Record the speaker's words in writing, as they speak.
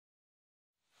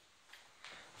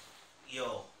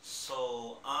Yo,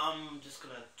 so I'm just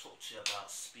gonna talk to you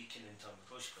about speaking in tongues.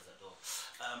 Before she close that door,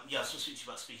 yeah, I was gonna speak to you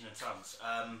about speaking in tongues.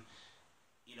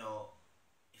 You know,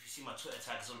 if you see my Twitter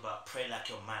tag, it's all about pray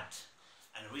like you're mad,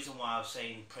 and the reason why I'm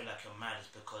saying pray like you're mad is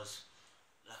because,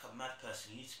 like a mad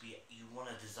person, you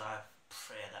want to desire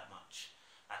prayer that much,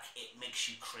 like it makes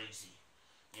you crazy.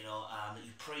 You know,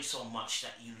 you pray so much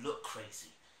that you look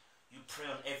crazy. You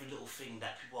pray on every little thing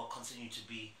that people are considering you to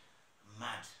be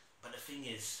mad. But the thing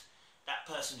is, that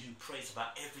person who prays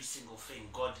about every single thing,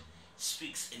 God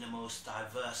speaks in the most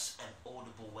diverse and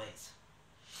audible ways.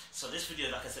 So this video,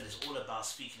 like I said, is all about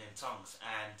speaking in tongues.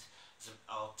 And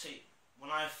I'll take when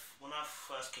I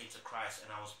first came to Christ and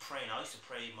I was praying, I used to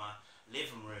pray in my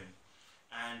living room,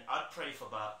 and I'd pray for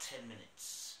about 10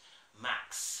 minutes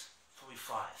max, probably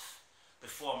 5,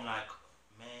 before I'm like,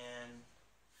 man,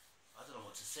 I don't know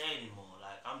what to say anymore.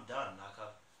 Like, I'm done. Like,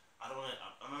 I don't want to.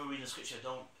 I remember reading the scripture,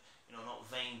 don't, not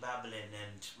vain babbling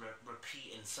and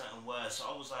repeating certain words. So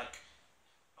I was like,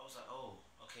 oh,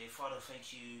 okay, Father,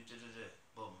 thank you.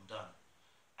 Boom, I'm done.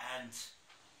 And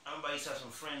I remember I used to have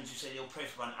some friends who said they'll pray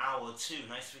for about an hour or two,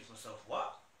 and I used to think to myself,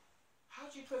 what?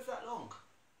 How do you pray for that long?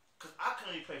 Because I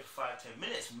can only pray for 5-10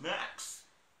 minutes max.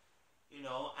 And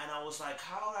I was like,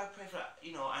 how do I pray for that?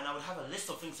 And I would have a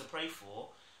list of things to pray for,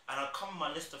 and I'd come with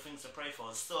my list of things to pray for,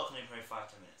 and still I can only pray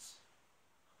 5-10 minutes.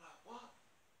 I'm like, what?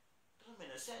 Doesn't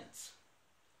make no sense.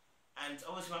 And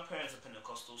obviously my parents are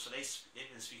Pentecostal, so they've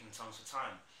been speaking in tongues for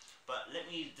time. But let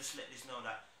me just let this know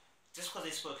that just because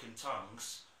they spoke in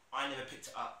tongues, I never picked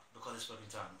it up because they spoke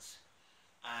in tongues.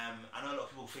 I know a lot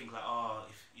of people think like, oh,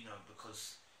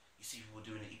 because you see people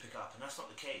doing it, you pick it up, and that's not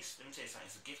the case. Let me tell you something,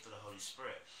 it's a gift of the Holy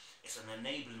Spirit. It's an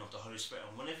enabling of the Holy Spirit,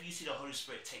 and whenever you see the Holy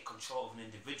Spirit take control of an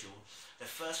individual, the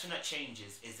first thing that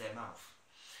changes is their mouth.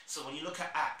 So when you look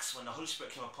at Acts, when the Holy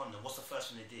Spirit came upon them, what's the first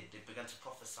thing they did? They began to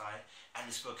prophesy, and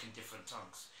they spoke in different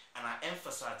tongues. And I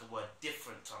emphasize the word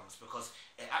different tongues because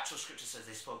the actual scripture says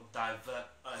they spoke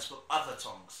other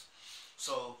tongues.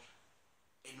 So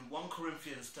in 1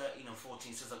 Corinthians 13 and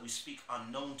 14 it says that we speak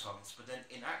unknown tongues, but then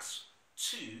in Acts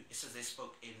 2 it says they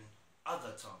spoke in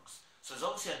other tongues. So there's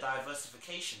obviously a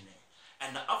diversification there.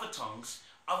 And the other tongues,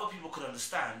 other people could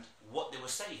understand what they were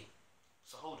saying.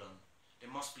 So hold on. There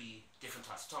must be different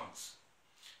types of tongues.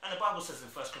 And the Bible says in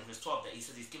 1 Corinthians 12 that he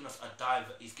says he's given us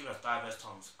diverse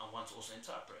tongues and one to also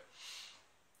interpret.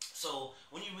 So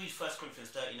when you read 1 Corinthians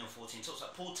 13 and 14, talks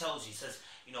like Paul tells you, he says,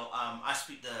 I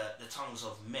speak the tongues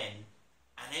of men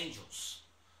and angels.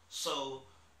 So,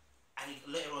 and he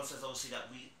later on says obviously that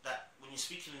when you're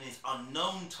speaking in these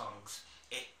unknown tongues,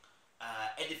 it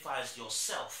edifies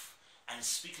yourself and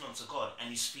speaking unto God, and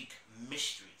you speak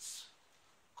mysteries.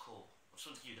 Cool. I just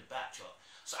want to give you the backdrop.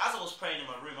 So as I was praying in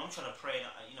my room, I'm trying to pray,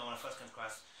 when I first came to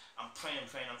Christ, I'm praying,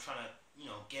 I'm trying to,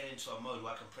 get into a mode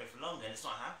where I can pray for longer, and it's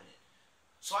not happening.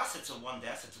 So I said to God,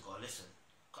 listen,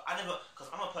 because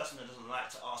I'm a person that doesn't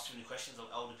like to ask too many questions of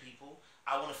elder people.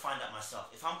 I want to find out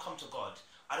myself. If I'm come to God,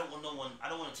 I don't want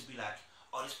it to be like,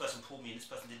 oh, this person pulled me, and this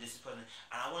person did this person,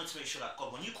 and I wanted to make sure that,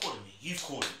 God, when you called me, you've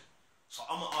called me. So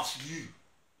I'm going to ask you.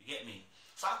 You get me?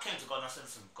 So I came to God and I said,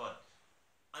 listen, God,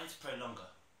 I need to pray longer.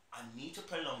 I need to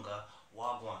pray longer.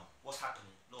 Wagwan. What's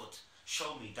happening? Lord,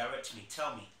 show me, direct me,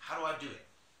 tell me. How do I do it?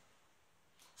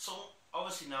 So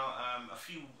obviously now, I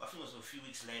think it was a few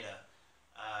weeks later,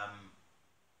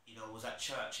 was at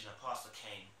church and a pastor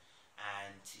came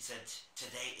and he said,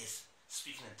 today is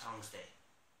speaking in tongues day.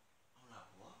 I'm like,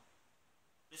 what?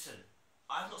 Listen,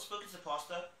 I've not spoken to the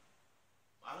pastor.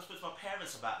 I haven't spoken to my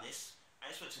parents about this.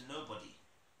 I ain't spoken to nobody.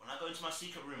 When I go into my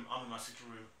secret room, I'm in my secret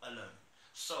room alone.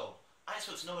 So I ain't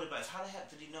spoken to nobody about this. How the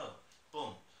heck did he know?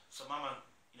 Boom. So my man,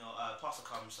 pastor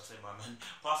comes. I say my man.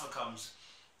 Pastor comes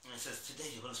and he says,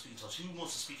 today you're going to speak in tongues. Who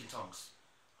wants to speak in tongues?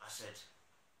 I said,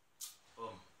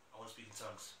 boom, I want to speak in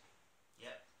tongues.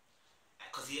 Yep.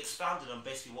 Because he expounded on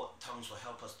basically what tongues will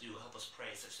help us do, help us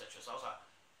pray, etc. So I was like,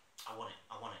 I want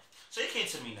it. So he came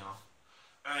to me now,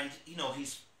 and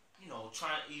he's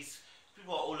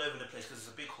people are all over the place because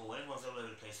it's a big hall, everyone's all over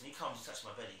the place, and he comes, he touches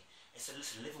my belly, and said,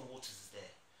 listen, Living Waters is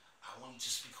there. I want you to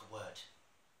speak a word.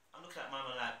 I'm looking at my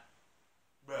man like,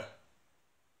 bruh,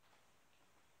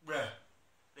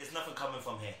 there's nothing coming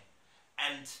from here.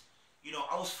 And,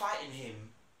 I was fighting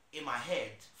him in my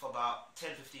head for about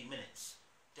 10-15 minutes.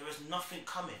 There is nothing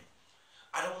coming.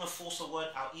 I don't want to force a word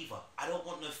out either. I don't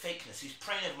want no fakeness. He's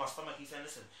praying over my stomach, he's saying,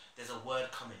 listen, there's a word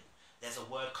coming. There's a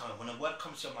word coming. When a word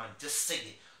comes to your mind, just say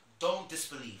it. Don't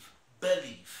disbelieve.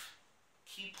 Believe.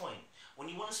 Key point. When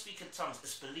you want to speak in tongues,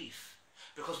 it's belief.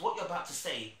 Because what you're about to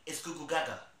say is Google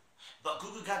Gaga. But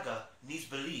Google Gaga needs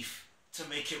belief to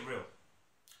make it real.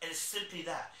 And it's simply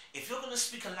that. If you're going to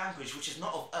speak a language which is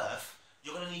not of earth,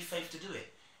 You're going to need faith to do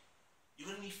it. You're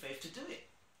going to need faith to do it.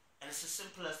 And it's as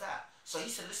simple as that. So he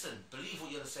said, listen, believe what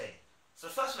you're going to say. So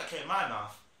the first thing that came in my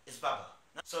mouth is Baba.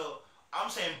 So I'm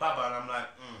saying Baba and I'm like,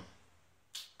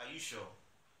 are you sure?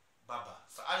 Baba.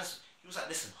 So he was like,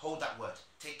 listen, hold that word.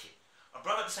 Take it. My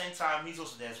brother at the same time, he's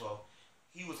also there as well.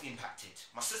 He was impacted.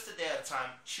 My sister there at the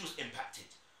time, she was impacted.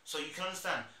 So you can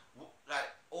understand, like,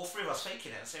 all three of us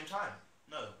faking it at the same time.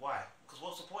 No, why? Because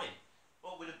what's the point?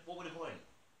 What would the point?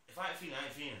 If I ain't feeling it, I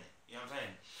ain't feeling it. You know what I'm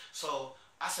saying? So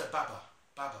I said Baba,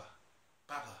 Baba,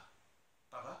 Baba,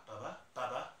 Baba, Baba,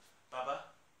 Baba, Baba,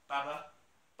 Baba,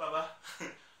 Baba,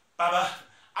 Baba.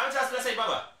 How many times did I say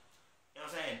Baba? You know what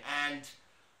I'm saying? And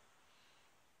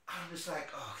I'm just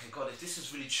like, oh, okay, God, if this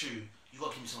is really true, you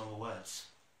got to give me some other words.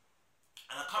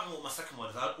 And I can't remember what my second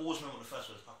word was. I always remember what the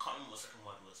first word was, but I can't remember what the second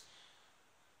word was.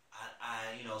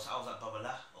 So I was like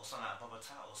Babala, or something like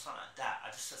Babata, or something like that.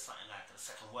 I just said something like, the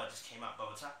second word just came out,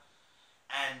 Babata.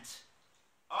 And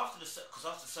after the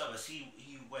service, he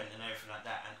went and everything like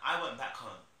that, and I went back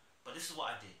home. But this is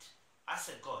what I did. I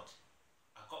said, God,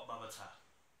 I got Babata,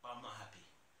 but I'm not happy.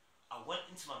 I went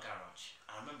into my garage,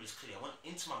 and I remember this clearly. I went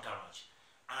into my garage,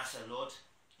 and I said, Lord,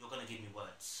 you're going to give me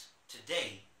words.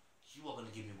 Today, you are going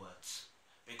to give me words.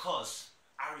 Because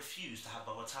I refuse to have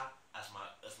Babata as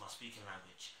my speaking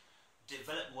language.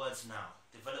 Develop words now.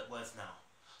 Develop words now.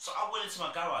 So I went into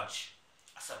my garage.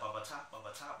 I said Babata,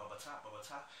 Babata, Babata,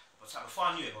 Babata, Babata.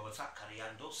 Before I knew it, Babata,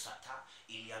 Kariando, Sata,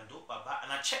 Iliando, Baba.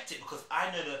 And I checked it because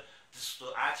I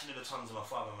actually know the tongues of my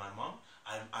father and my mom.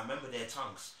 I remember their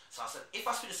tongues. So I said, if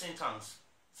I speak the same tongues,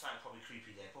 something probably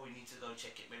creepy there. Probably need to go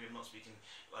check it. Maybe I'm not speaking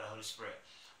by the Holy Spirit.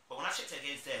 But when I checked it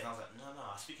against theirs, I was like, no,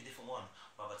 I speak a different one.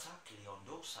 Babata,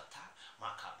 Kiliondo, Sata,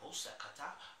 Makabo,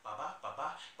 Sakata, Baba,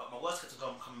 Baba. But my words kept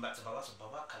coming back to Baba, so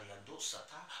Baba, Kaliando,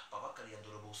 Sata, Baba,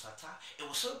 Kaliando, Sata. It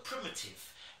was so primitive.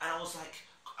 And I was like,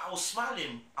 I was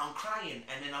smiling, I'm crying,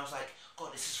 and then I was like,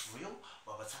 God, this is real?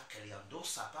 Babata, Kaliando,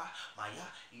 Sapa, Maya,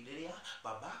 Ileria,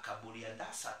 Baba,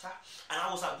 Kaburianda, Sata. And I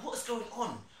was like, what is going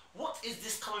on? What is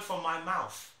this coming from my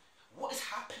mouth? What is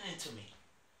happening to me?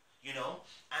 You know?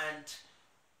 And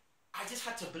I just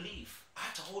had to believe. I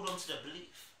had to hold on to the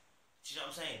belief. Do you know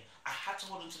what I'm saying? I had to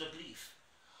hold on to the belief.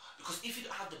 Because if you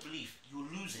don't have the belief, you'll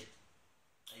lose it.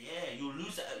 Yeah, you'll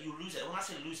lose it. You'll lose it. When I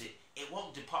say lose it, it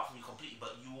won't depart from you completely,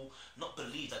 but you will not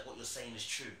believe that what you're saying is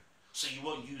true. So you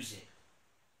won't use it.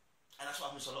 And that's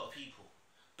what happens to a lot of people.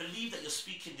 Believe that you're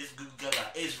speaking this good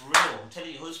gala is real. I'm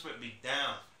telling you, Holy Spirit be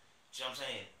down. Do you know what I'm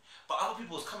saying? But other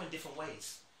people, it's come in different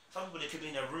ways. Some people, they could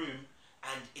be in a room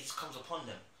and it comes upon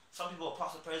them. Some people are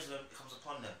past the praise them, it comes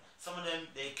upon them. Some of them,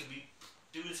 they could be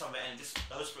doing something and the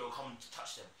Holy Spirit will come to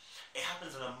touch them. It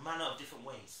happens in a manner of different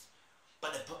ways.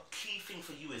 But the key thing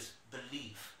for you is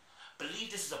believe.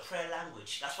 Believe this is a prayer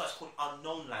language. That's why it's called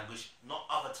unknown language, not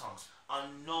other tongues.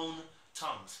 Unknown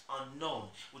tongues,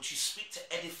 unknown, which you speak to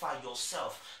edify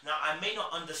yourself. Now, I may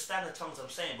not understand the tongues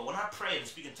I'm saying, but when I pray and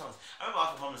speak in tongues, I remember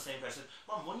asking Mom the same question. I said,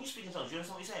 Mom, when you speak in tongues, do you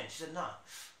understand what you're saying? She said, no. I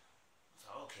was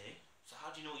like, okay. So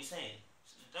how do you know what you're saying?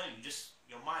 No,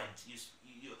 your mind,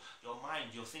 your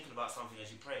mind, you're thinking about something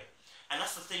as you pray. And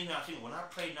that's the thing that I think, when I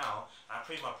pray now, I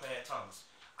pray my prayer tongues,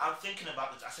 I'm thinking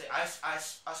about it. I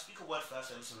speak a word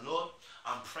first and listen, Lord,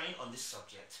 I'm praying on this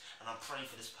subject and I'm praying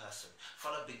for this person.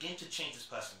 Father, begin to change this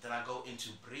person. Then I go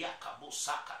into because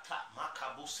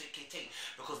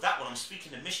that one, I'm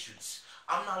speaking the mysteries.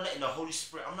 I'm not letting the Holy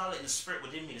Spirit, I'm not letting the Spirit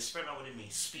within me, the Spirit not within me,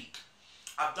 speak.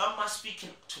 I've done my speaking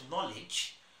to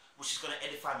knowledge, which is going to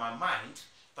edify my mind.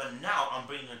 But now I'm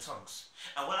bringing in tongues.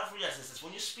 And what I've realized is this: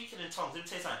 when you're speaking in tongues, let me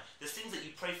tell you something. There's things that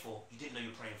you pray for you didn't know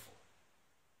you're praying for.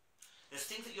 There's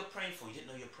things that you're praying for you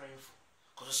didn't know you're praying for.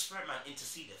 Because the Spirit man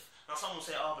intercedeth. Now someone will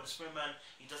say, oh, but the Spirit man,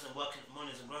 he doesn't work in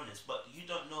moanings and groanings. But you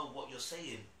don't know what you're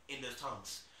saying in those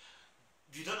tongues.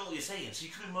 You don't know what you're saying. So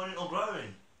you could be moaning or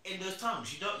groaning in those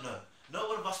tongues. You don't know. No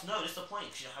one of us know. That's the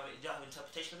point. Because you don't have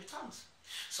interpretation of your tongues.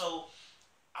 So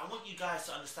I want you guys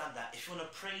to understand that if you want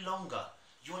to pray longer,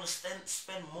 you want to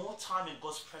spend more time in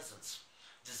God's presence,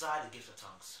 desire the gift of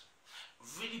tongues.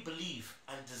 Really believe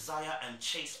and desire and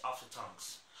chase after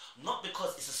tongues. Not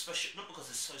because it's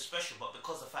so special, but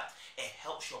because of the fact it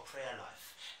helps your prayer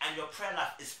life. And your prayer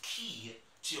life is key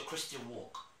to your Christian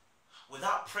walk.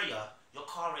 Without prayer, your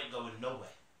car ain't going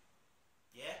nowhere.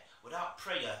 Yeah? Without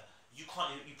prayer, you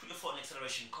put your foot on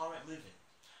acceleration, your car ain't moving.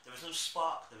 There is no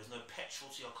spark, there is no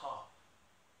petrol to your car.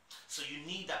 So you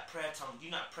need that prayer tongue, you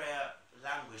need that prayer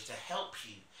language to help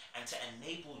you and to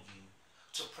enable you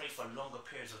to pray for longer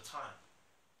periods of time.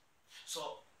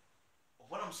 So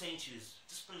what I'm saying to you is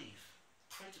just believe.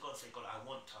 Pray to God and say, God, I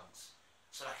want tongues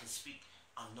so that I can speak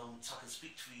unknown, so I can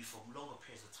speak to you for longer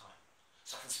periods of time.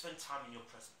 So I can spend time in your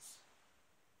presence.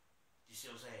 You see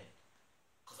what I'm saying?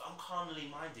 Because I'm carnally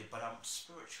minded, but I'm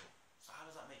spiritual. So how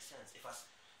does that make sense? If I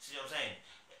see what I'm saying,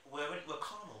 we're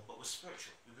carnal, but we're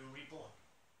spiritual. We've been reborn.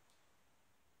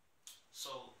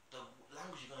 So the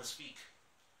language you're gonna speak,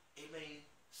 it may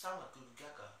sound like Gugu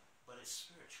Gaga, but it's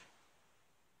spiritual.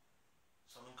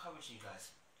 So I'm encouraging you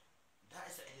guys. That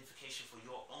is the edification for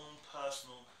your own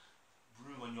personal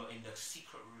room when you're in the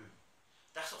secret room.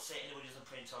 That's not saying anybody who doesn't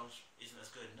pray in tongues isn't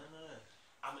as good. No, no, no.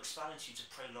 I'm expounding to you to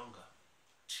pray longer.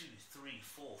 2, 3,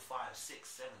 4, 5, 6,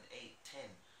 7, 8, 10,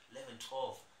 11,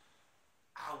 12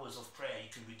 hours of prayer you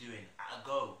can be doing at a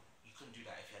go. You couldn't do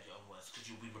that if you had your own words,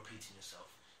 because you'll be repeating yourself.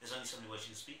 There's only so many words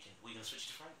you can speak in. We're going to switch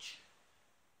to French.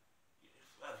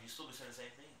 You still be saying the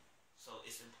same thing. So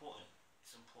it's important.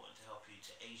 It's important to help you,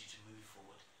 to aid you to move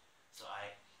forward. So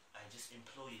I just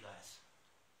implore you guys,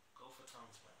 go for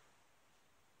tongues, man.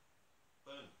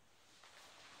 Boom.